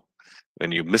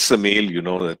 when you miss a meal,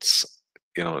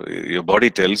 your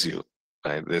body tells you,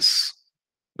 right? There's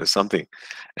something,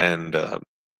 and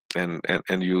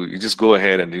and you just go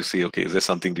ahead and you see, okay, is there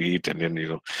something to eat? And then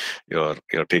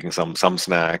you're taking some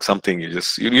snack, something.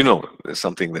 You know there's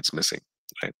something that's missing,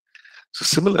 right? So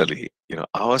similarly,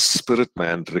 our spirit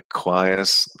man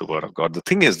requires the word of God. The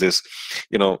thing is this,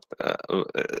 you know, uh, uh,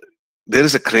 there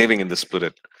is a craving in the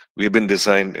spirit. We've been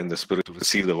designed in the spirit to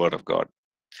receive the word of God.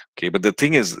 Okay, but the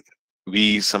thing is,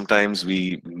 we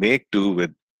make do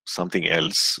with something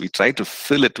else. We try to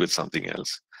fill it with something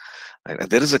else. And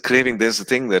there is a craving. There's a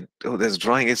thing that, oh, there's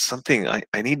drawing. It's something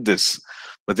I need this,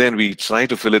 but then we try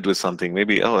to fill it with something.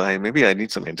 Maybe I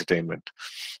need some entertainment.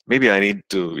 Maybe I need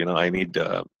to, I need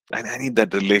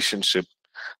that relationship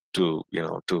to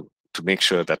make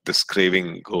sure that this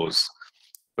craving goes.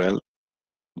 Well,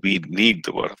 we need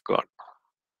the word of God.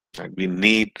 Right? We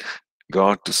need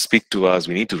God to speak to us.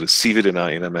 We need to receive it in our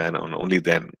inner man, and only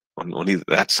then, only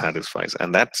that satisfies,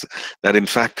 and that in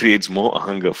fact creates more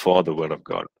hunger for the word of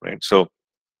God. Right? So,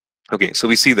 okay, so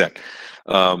we see that.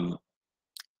 Um,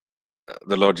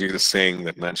 the Lord Jesus saying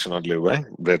that man shall not live by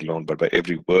bread alone, but by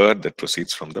every word that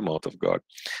proceeds from the mouth of God.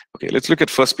 Okay, let's look at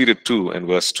 1 Peter 2 and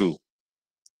verse 2.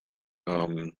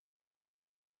 Okay,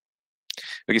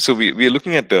 so we are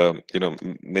looking at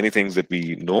many things that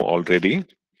we know already,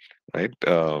 right?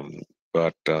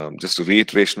 But just a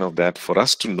reiteration of that, for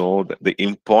us to know the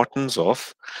importance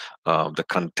of the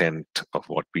content of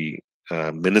what we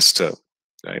minister,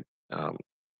 right?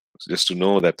 Just to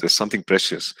know that there's something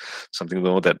precious, something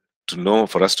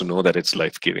for us to know that it's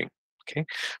life-giving. Okay,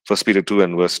 1 Peter 2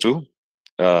 and verse 2,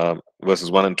 verses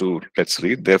 1 and 2. Let's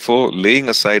read. Therefore, laying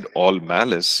aside all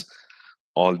malice,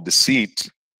 all deceit,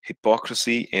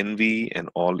 hypocrisy, envy, and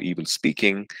all evil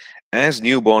speaking, as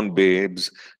newborn babes,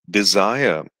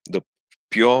 desire the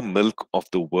pure milk of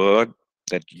the word,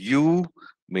 that you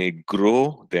may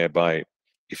grow thereby,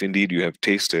 if indeed you have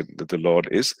tasted that the Lord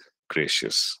is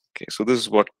gracious. Okay, so this is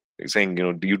what he's saying.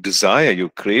 Do you desire, you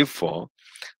crave for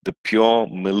the pure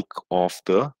milk of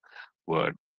the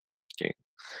word? Okay,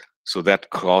 so that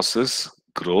causes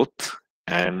growth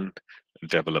and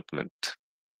development.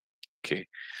 Okay,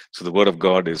 so the word of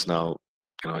God is now,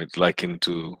 it's likened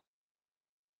to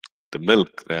the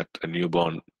milk that a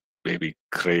newborn baby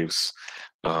craves,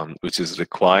 which is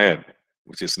required,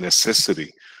 which is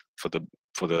necessary for the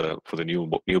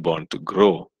newborn to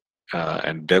grow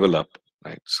and develop.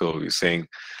 Right. So he's saying.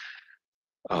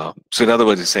 So in other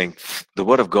words, he's saying the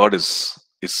word of God is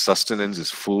sustenance,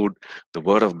 is food. The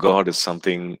word of God is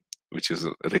something which is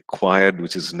required,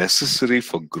 which is necessary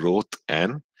for growth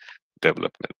and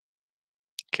development.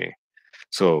 Okay,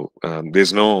 so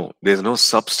there's no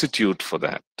substitute for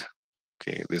that.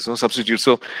 Okay, there's no substitute.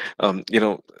 So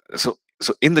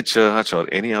so in the church or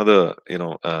any other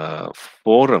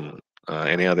forum,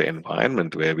 any other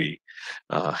environment where we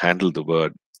handle the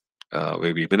word,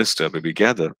 where we minister, where we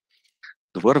gather,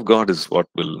 the word of God is what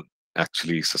will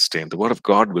actually sustain. The word of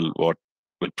God will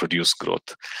produce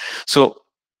growth. So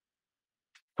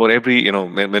for every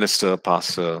minister,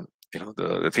 pastor,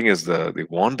 the thing is, we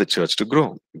want the church to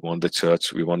grow. We want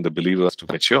the believers to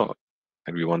mature,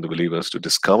 and we want the believers to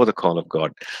discover the call of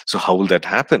God. So how will that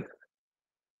happen?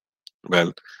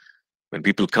 Well, when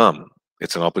people come,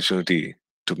 it's an opportunity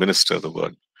to minister the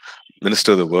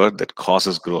word that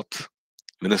causes growth,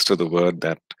 minister the word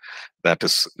that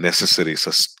is necessary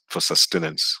for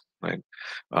sustenance, right?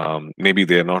 Maybe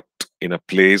they're not in a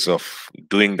place of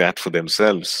doing that for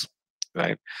themselves,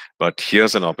 right? But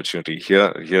here's an opportunity.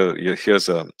 Here's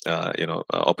a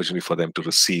opportunity for them to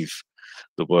receive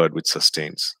the word which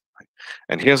sustains, right?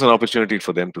 And here's an opportunity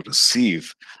for them to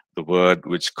receive the word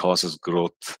which causes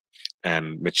growth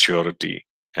and maturity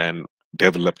and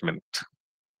development.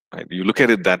 Right? You look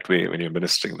at it that way when you're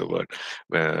ministering the word.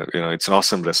 Where it's an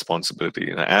awesome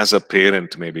responsibility. As a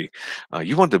parent, maybe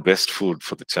you want the best food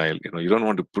for the child. You don't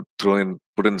want to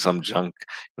put in some junk.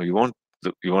 You want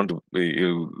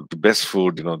the best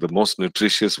food. The most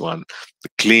nutritious one, the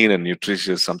clean and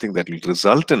nutritious, something that will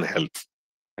result in health.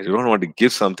 And you don't want to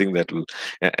give something that will,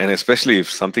 and especially if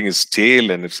something is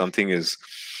stale and if something is,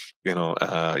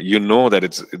 that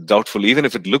it's doubtful. Even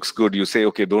if it looks good, you say,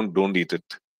 okay, don't eat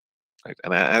it. Right?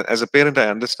 And as a parent, I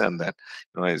understand that.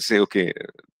 I say, okay,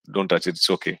 don't touch it.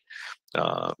 It's okay.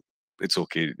 Uh, it's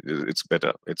okay. It's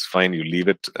better. It's fine. You leave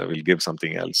it. We'll give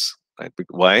something else. Right?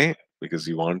 Why? Because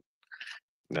you want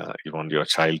your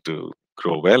child to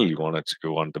grow well. You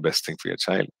want the best thing for your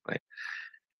child. Right?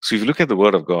 So if you look at the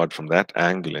Word of God from that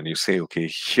angle, and you say, okay,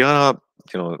 you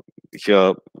know,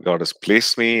 here God has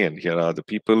placed me, and here are the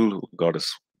people who God has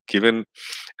given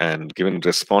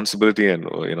responsibility and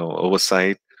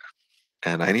oversight,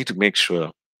 and I need to make sure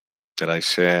that I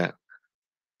share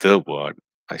the word,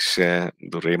 I share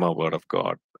the Rhema word of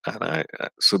God, and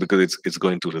so because it's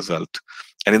going to result,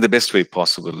 and in the best way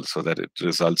possible, so that it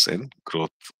results in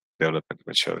growth, development,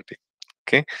 maturity.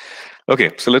 Okay,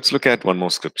 okay. So let's look at one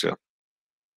more scripture.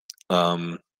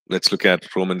 Um, let's look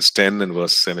at Romans 10 and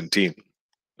verse 17.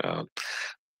 Uh,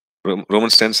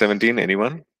 Romans 10:17.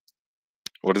 Anyone?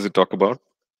 What does it talk about?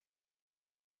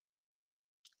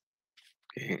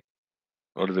 Okay.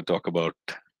 What does it talk about?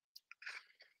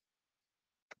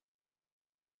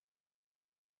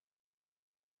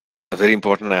 A very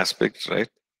important aspect, right?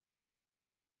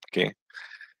 Okay.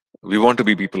 We want to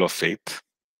be people of faith.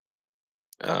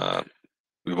 Uh,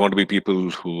 we want to be people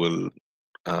who will,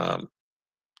 um,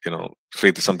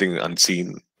 faith is something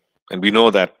unseen, and we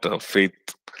know that faith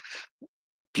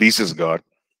pleases God,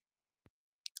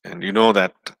 and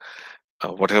that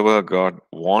whatever God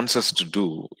wants us to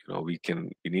do, we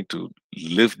need to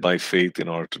live by faith in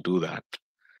order to do that.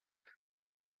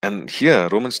 And here,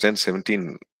 Romans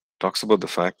 10:17 talks about the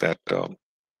fact that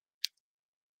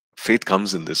faith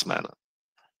comes in this manner.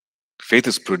 Faith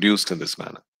is produced in this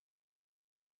manner,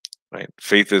 right?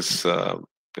 Faith is,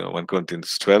 1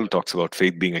 Corinthians 12 talks about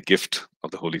faith being a gift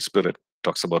of the Holy Spirit,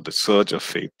 talks about the surge of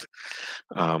faith,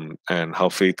 and how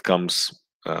faith comes,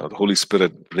 the Holy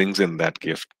Spirit brings in that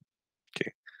gift.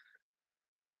 Okay.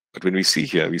 But when we see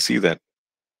here, we see that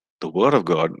the Word of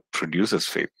God produces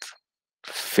faith.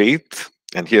 Faith,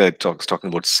 and here it talking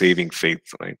about saving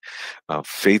faith, right?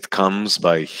 Faith comes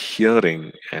by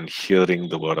hearing, and hearing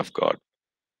the Word of God.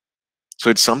 So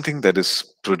it's something that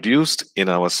is produced in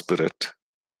our spirit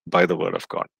by the Word of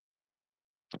God.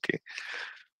 Okay.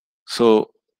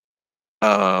 So,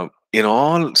 in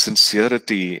all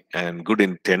sincerity and good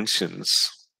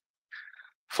intentions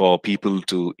for people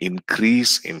to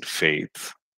increase in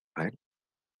faith, right?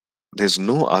 There's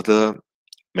no other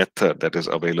method that is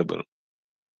available.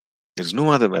 There's no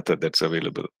other method that's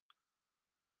available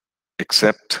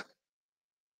except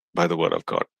by the Word of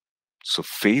God. So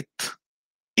faith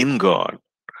in God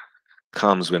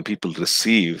comes when people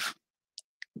receive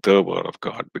the Word of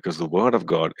God, because the Word of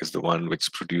God is the one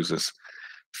which produces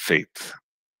faith.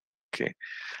 Okay.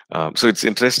 So it's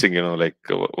interesting, like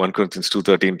 1 Corinthians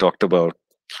 2:13 talked about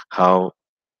how,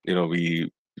 we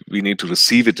need to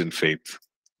receive it in faith,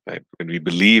 right? When we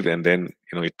believe, and then,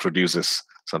 it produces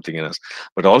something in us.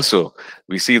 But also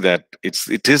we see that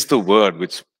it is the word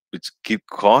which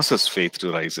causes faith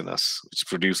to rise in us, which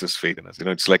produces faith in us.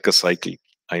 It's like a cycle.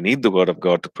 I need the word of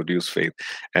God to produce faith,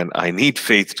 and I need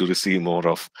faith to receive more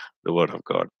of the word of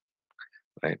God.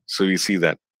 Right. So we see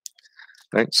that.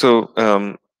 Right. So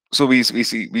we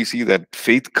see that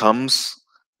faith comes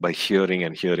by hearing,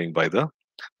 and hearing by the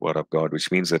word of God,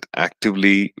 which means that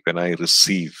actively when I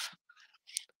receive,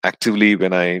 actively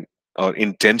when I, or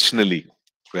intentionally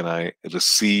when I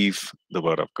receive the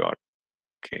word of God.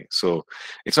 Okay, so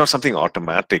it's not something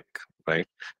automatic, right?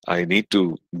 I need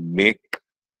to make,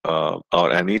 or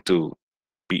I need to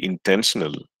be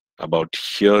intentional about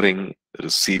hearing,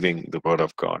 receiving the word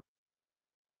of God,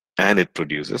 and it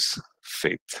produces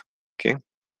faith. Okay,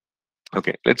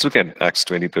 okay. Let's look at Acts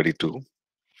 20:32,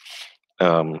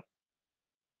 um,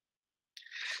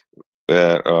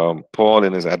 where Paul,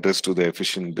 in his address to the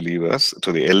Ephesian believers,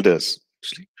 to the elders,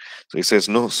 actually, so he says,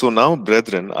 "No, so now,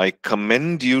 brethren, I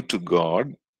commend you to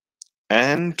God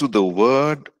and to the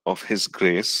word of his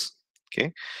grace,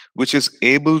 okay, which is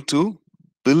able to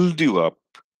build you up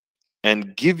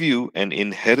and give you an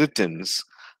inheritance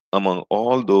among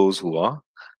all those who are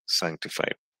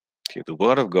sanctified." Okay, the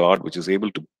word of God, which is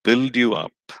able to build you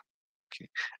up, okay,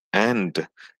 and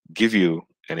give you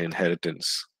an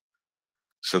inheritance.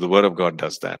 So the word of God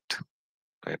does that,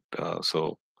 right?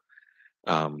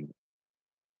 Um,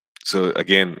 so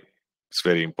again, it's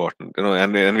very important,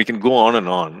 and we can go on and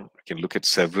on. We can look at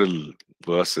several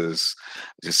verses,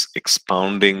 just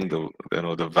expounding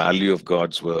the value of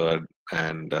God's word,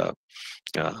 and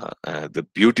the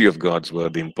beauty of God's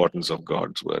word, the importance of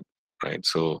God's word, right?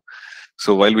 So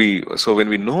when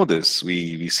we know this,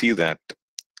 we see that,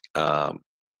 um,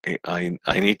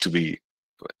 I need to be,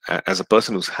 as a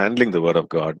person who's handling the word of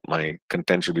God, my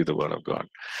content should be the word of God.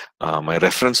 My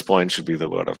reference point should be the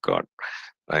word of God,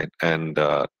 right? And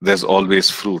there's always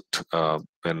fruit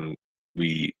when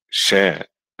we share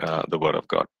the word of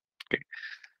God. Okay,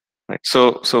 right.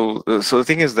 So the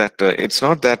thing is that it's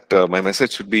not that my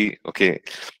message should be okay.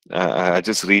 I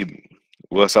just read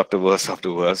verse after verse after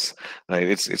verse. Right?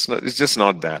 It's not. It's just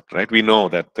not that. Right? We know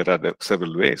that there are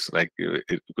several ways. Like you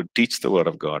could teach the word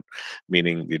of God,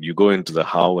 meaning that you go into the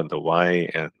how and the why,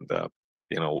 and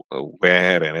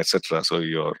where and etc. So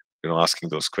you're asking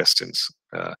those questions.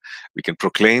 We can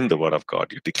proclaim the word of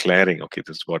God. You're declaring, okay,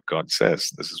 this is what God says.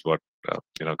 This is what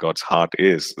God's heart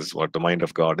is. This is what the mind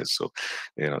of God is. So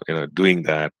doing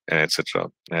that, etc.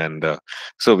 And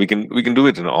so we can do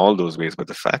it in all those ways. But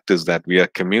the fact is that we are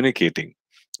communicating,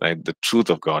 right, the truth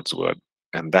of God's word,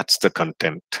 and that's the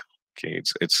content. Okay,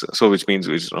 it's so, which means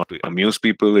it's not to amuse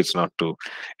people, it's not to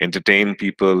entertain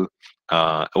people.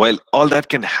 While all that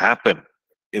can happen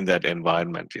in that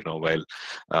environment, while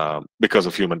because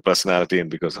of human personality and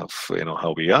because of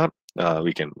how we are,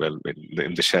 we can, well,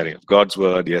 in the sharing of God's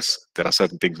word, yes, there are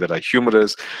certain things that are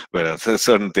humorous, whereas there are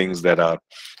certain things that are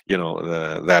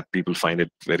that people find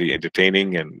it very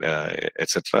entertaining, and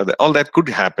etc. All that could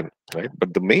happen, right?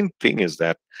 But the main thing is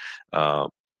that,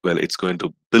 well, it's going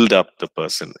to build up the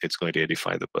person, it's going to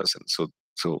edify the person.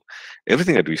 So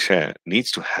everything that we share needs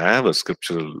to have a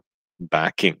scriptural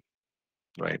backing,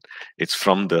 right? It's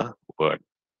from the word.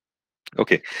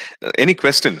 Okay. Any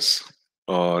questions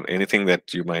or anything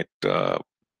that you might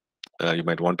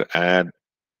want to add?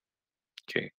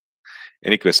 Okay.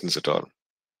 Any questions at all?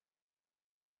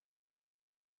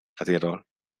 Nothing at all.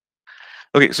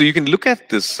 Okay. So you can look at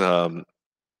this. I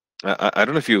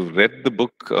don't know if you've read the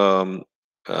book,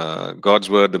 God's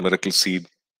Word, the Miracle Seed.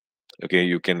 Okay,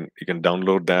 you can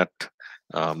download that.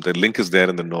 The link is there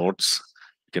in the notes.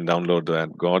 You can download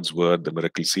that, God's Word, the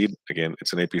Miracle Seed. Again,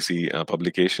 it's an APC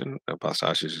publication. Pastor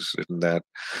Ashish has written that.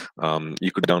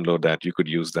 You could download that. You could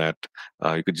use that.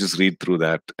 You could just read through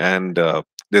that, and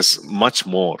there's much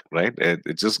more, right?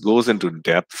 It just goes into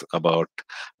depth about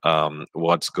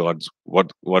what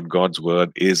God's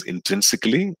Word is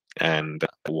intrinsically, and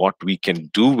what we can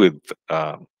do with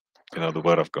the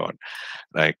Word of God.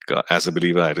 Like, as a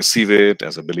believer, I receive it.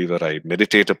 As a believer, I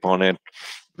meditate upon it.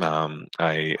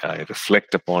 I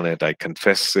reflect upon it. I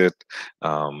confess it,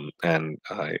 and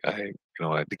I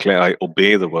declare, I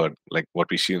obey the word, like what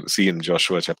we see in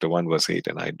Joshua chapter 1 verse 8,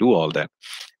 and I do all that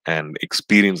and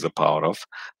experience the power of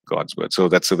God's word. So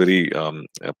that's a very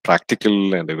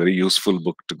practical and a very useful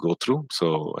book to go through.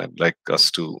 So I'd like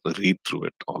us to read through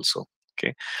it also.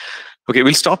 Okay. Okay,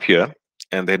 we'll stop here,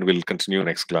 and then we'll continue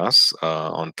next class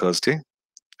on Thursday.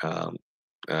 Um,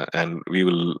 and we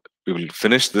will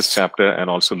finish this chapter, and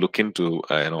also look into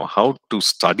how to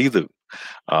study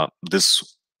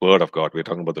this word of God. We're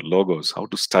talking about the logos, how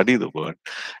to study the word,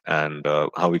 and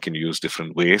how we can use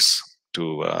different ways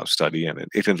to study, and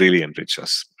it can really enrich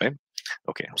us, right?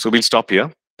 Okay, so we'll stop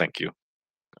here. Thank you.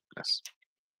 Yes.